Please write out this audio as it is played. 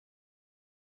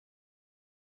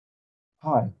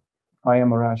Hi, I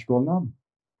am Arash Golnam,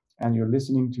 and you're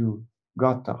listening to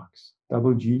God Talks,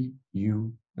 double G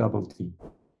U double T.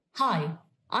 Hi,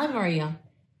 I'm Maria.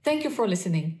 Thank you for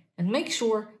listening and make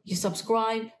sure you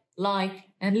subscribe, like,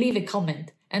 and leave a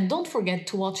comment. And don't forget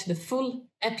to watch the full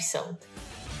episode.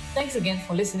 Thanks again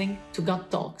for listening to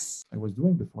God Talks. I was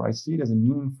doing before, I see it as a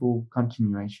meaningful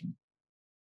continuation.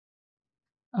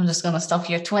 I'm just going to stop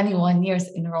here. 21 years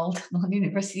enrolled on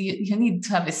university. You need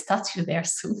to have a statue there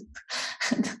soon.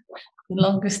 The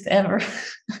longest ever.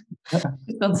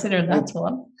 Consider that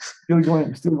one.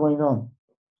 Still going on.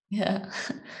 Yeah.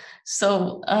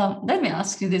 So let me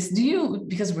ask you this.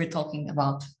 Because we're talking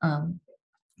about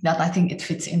that, I think it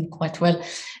fits in quite well.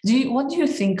 What do you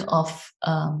think of,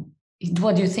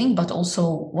 what do you think, but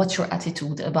also what's your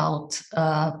attitude about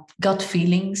gut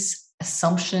feelings,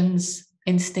 assumptions,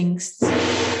 instincts?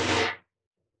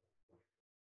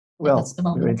 Well,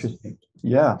 very interesting.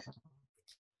 Yeah.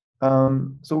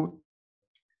 So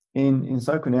in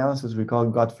psychoanalysis, we call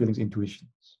gut feelings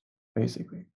intuitions,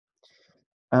 basically.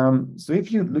 So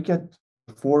if you look at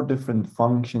 4 different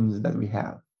functions that we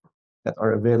have that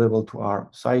are available to our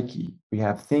psyche, we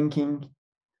have thinking,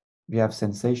 we have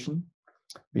sensation,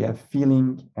 we have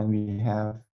feeling, and we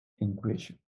have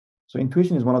intuition. So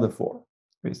intuition is one of the 4,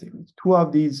 basically. 2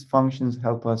 of these functions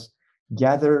help us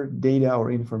gather data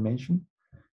or information,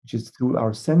 which is through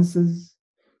our senses.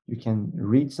 You can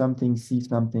read something, see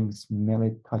something, smell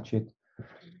it, touch it,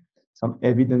 some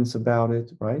evidence about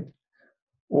it, right?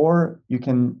 Or you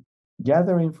can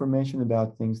gather information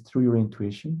about things through your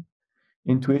intuition.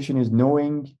 Intuition is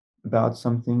knowing about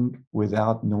something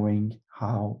without knowing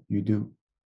how you do,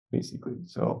 basically.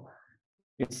 So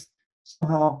it's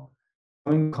somehow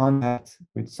coming in contact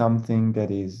with something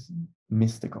that is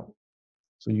mystical.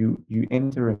 So you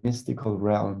enter a mystical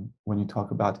realm when you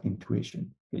talk about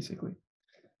intuition, basically.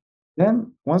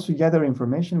 Then once we gather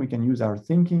information, we can use our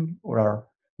thinking or our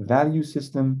value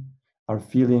system, our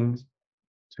feelings,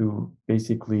 to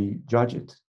basically judge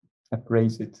it,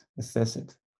 appraise it, assess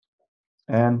it.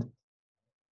 And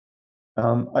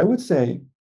I would say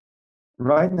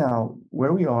right now,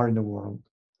 where we are in the world,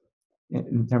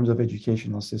 in terms of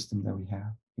educational system that we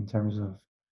have, in terms of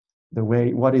the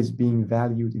way what is being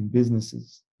valued in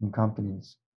businesses, in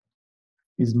companies,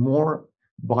 is more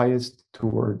biased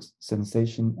towards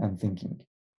sensation and thinking.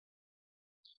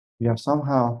 We have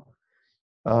somehow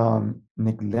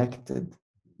neglected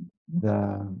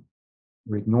or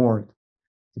ignored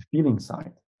the feeling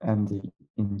side and the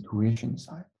intuition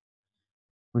side,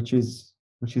 which is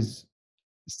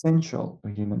essential for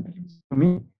human beings. To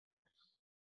me,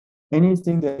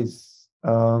 anything that is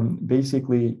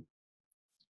basically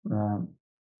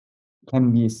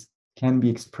can be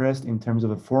expressed in terms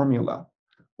of a formula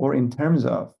or in terms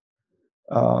of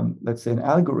let's say an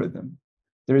algorithm,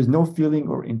 there is no feeling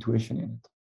or intuition in it.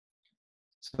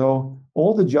 So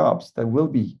all the jobs that will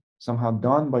be somehow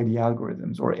done by the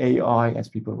algorithms or AI, as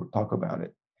people talk about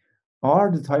it, are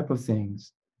the type of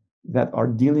things that are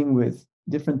dealing with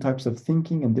different types of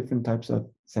thinking and different types of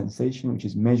sensation, which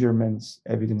is measurements,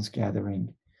 evidence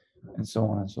gathering, and so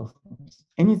on and so forth.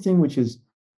 Anything which is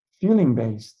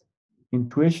feeling-based,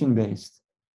 intuition-based,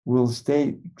 will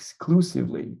stay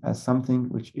exclusively as something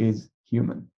which is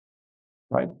human,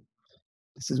 right?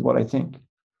 This is what I think.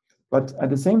 But at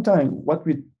the same time, what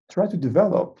we try to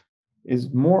develop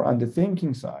is more on the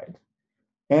thinking side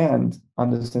and on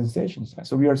the sensation side.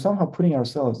 So we are somehow putting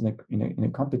ourselves in a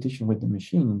competition with the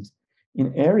machines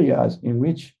in areas in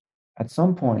which at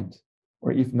some point,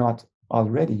 or if not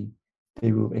already,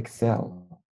 they will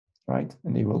excel, right?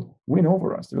 And they will win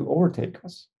over us. They will overtake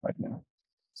us right now.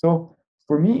 So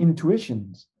for me,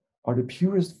 intuitions are the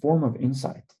purest form of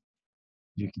insight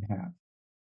you can have.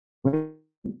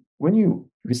 When you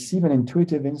receive an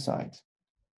intuitive insight,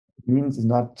 it means it's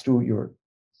not through your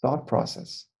thought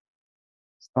process.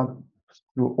 It's not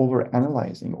through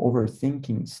overanalyzing,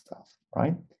 overthinking stuff,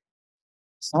 right?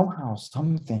 Somehow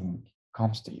something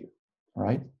comes to you,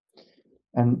 right?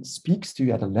 And speaks to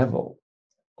you at a level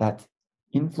that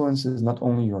influences not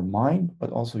only your mind,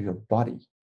 but also your body.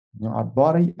 You know,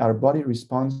 our body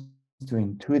responds to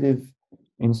intuitive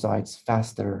insights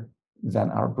faster than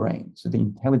our brain. So the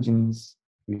intelligence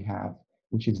we have,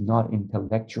 which is not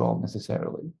intellectual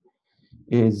necessarily,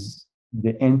 is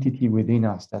the entity within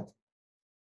us that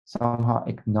somehow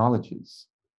acknowledges,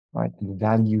 right, and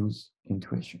values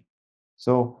intuition.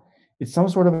 So it's some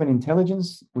sort of an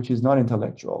intelligence which is not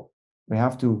intellectual. We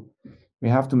have to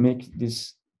make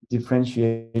this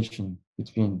differentiation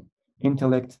between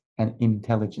intellect and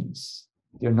intelligence.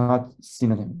 They're not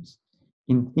synonyms.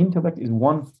 Intellect is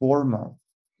one form of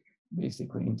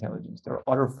basically intelligence. There are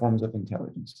other forms of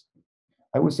intelligence.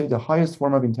 I would say the highest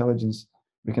form of intelligence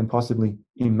we can possibly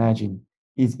imagine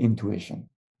is intuition.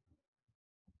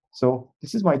 So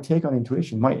this is my take on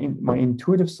intuition. My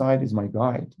intuitive side is my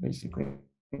guide, basically.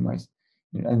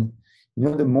 And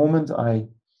the moment I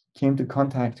came to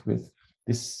contact with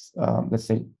this, let's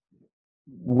say,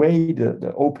 way,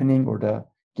 the opening or the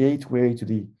gateway to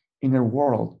the inner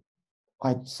world,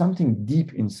 something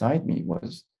deep inside me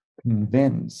was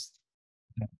convinced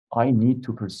that I need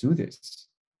to pursue this.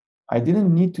 I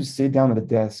didn't need to sit down at a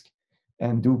desk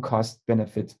and do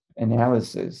cost-benefit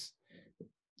analysis,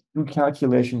 do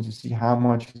calculations to see how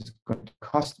much it's going to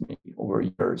cost me over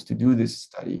years to do this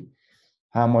study,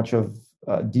 how much of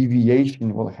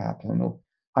deviation will happen.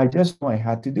 I just knew I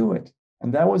had to do it,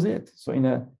 and that was it. So in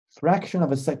a fraction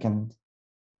of a second,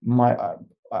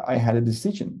 I had a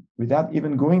decision without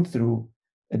even going through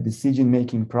a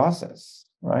decision-making process,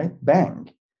 right? Bang,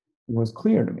 it was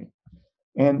clear to me.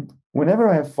 And whenever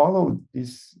I have followed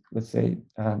these, let's say,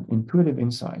 intuitive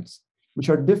insights, which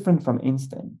are different from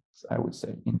instincts, I would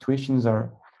say. Intuitions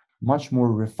are much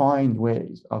more refined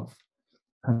ways of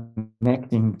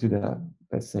connecting to the,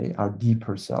 let's say, our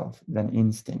deeper self than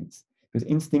instincts. Because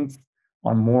instincts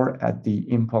are more at the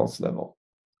impulse level,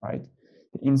 right?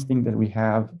 The instinct that we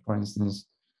have, for instance,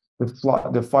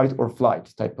 the fight or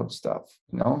flight type of stuff,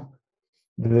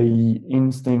 the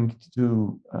instinct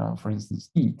to, for instance,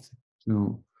 eat,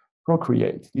 to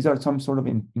procreate. These are some sort of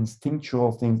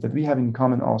instinctual things that we have in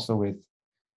common also with,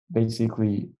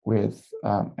 basically, with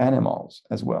animals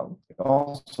as well. They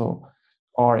also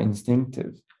are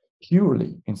instinctive,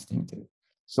 purely instinctive.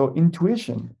 So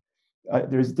intuition,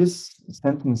 there's this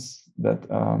sentence that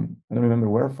I don't remember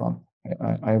where from.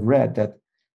 I read that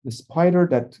the spider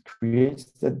that creates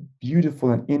that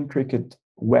beautiful and intricate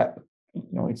web,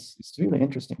 it's really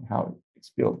interesting how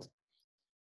it's built.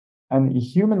 And a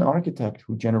human architect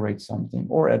who generates something,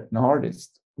 or an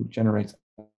artist who generates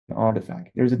an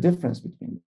artifact, there's a difference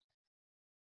between them.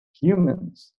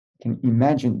 Humans can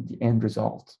imagine the end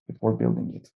result before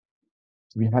building it.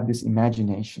 So we have this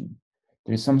imagination.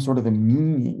 There's some sort of a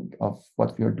meaning of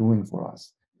what we are doing for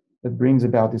us that brings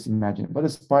about this imagination. But a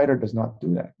spider does not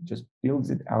do that. It just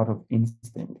builds it out of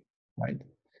instinct, right?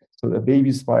 So the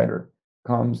baby spider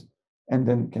comes and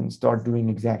then can start doing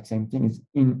exact same thing. It's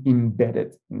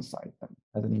embedded inside them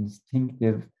as an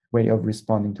instinctive way of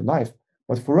responding to life.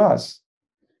 But for us,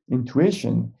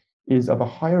 intuition is of a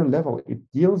higher level. It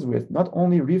deals with not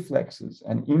only reflexes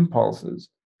and impulses,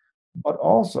 but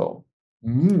also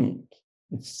meaning.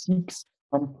 It seeks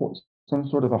some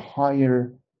sort of a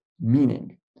higher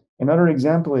meaning. Another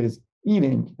example is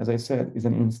eating, as I said, is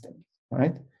an instinct,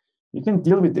 right? You can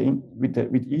deal with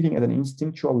eating at an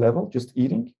instinctual level, just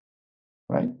eating,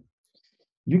 right?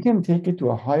 You can take it to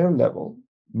a higher level,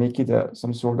 make it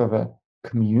some sort of a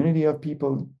community of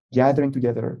people gathering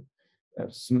together,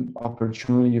 some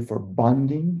opportunity for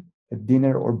bonding, a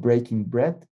dinner or breaking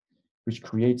bread, which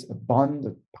creates a bond,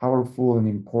 a powerful and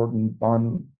important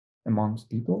bond amongst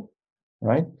people,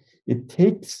 right? It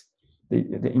takes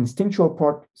the instinctual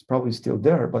part is probably still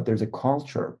there, but there's a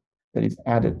culture that is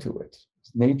added to it.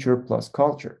 It's nature plus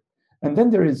culture. And then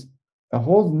there is a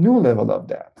whole new level of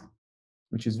that,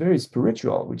 which is very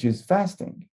spiritual, which is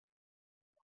fasting.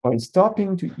 By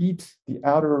stopping to eat the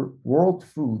outer world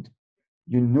food,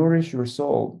 you nourish your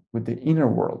soul with the inner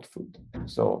world food.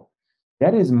 So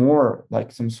that is more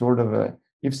like some sort of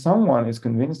if someone is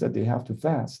convinced that they have to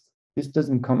fast, this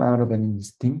doesn't come out of an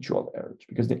instinctual urge,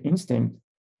 because the instinct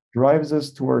drives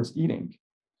us towards eating.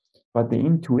 But the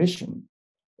intuition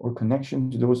or connection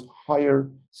to those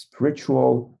higher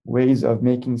spiritual ways of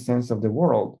making sense of the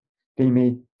world, they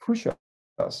may push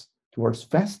us towards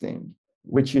fasting,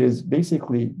 which is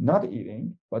basically not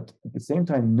eating, but at the same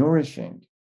time nourishing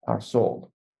our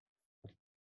soul.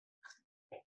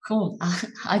 Cool.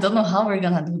 I don't know how we're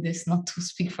going to do this, not to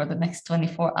speak for the next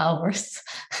 24 hours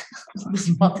of this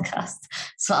podcast.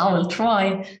 So I will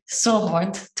try so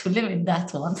hard to limit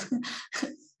that one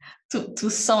to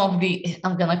some of the,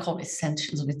 I'm going to call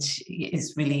essentials, which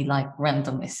is really like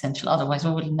random essential. Otherwise,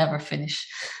 we will never finish.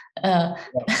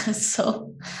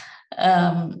 So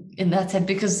in that sense,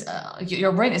 because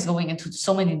your brain is going into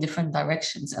so many different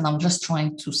directions, and I'm just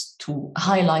trying to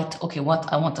highlight, okay,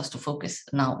 what I want us to focus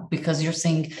now, because you're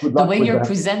saying the way you're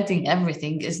presenting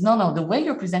everything is the way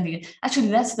you're presenting it. Actually,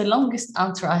 that's the longest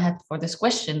answer I had for this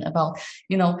question about,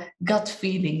 gut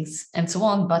feelings and so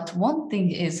on. But one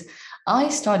thing is, I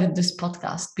started this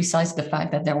podcast besides the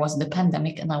fact that there was the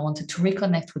pandemic and I wanted to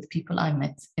reconnect with people I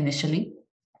met initially.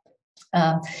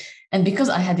 And because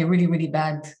I had a really, really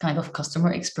bad kind of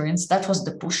customer experience, that was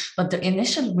the push. But the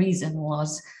initial reason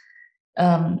was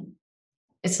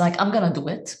it's like, I'm going to do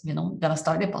it, I'm going to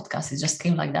start a podcast. It just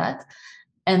came like that.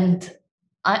 And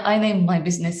I named my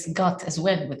business Gut as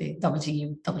well, with a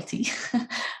GGUTT.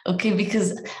 Okay,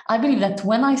 because I believe that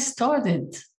when I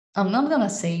started, I'm not going to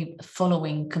say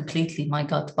following completely my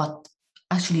gut, but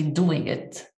actually doing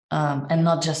it, and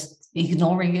not just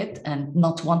ignoring it and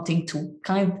not wanting to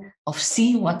kind of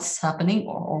see what's happening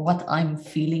or what I'm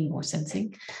feeling or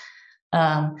sensing.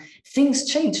 Things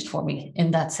changed for me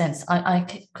in that sense. I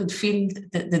could feel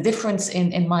the difference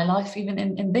in my life, even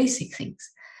in basic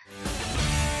things.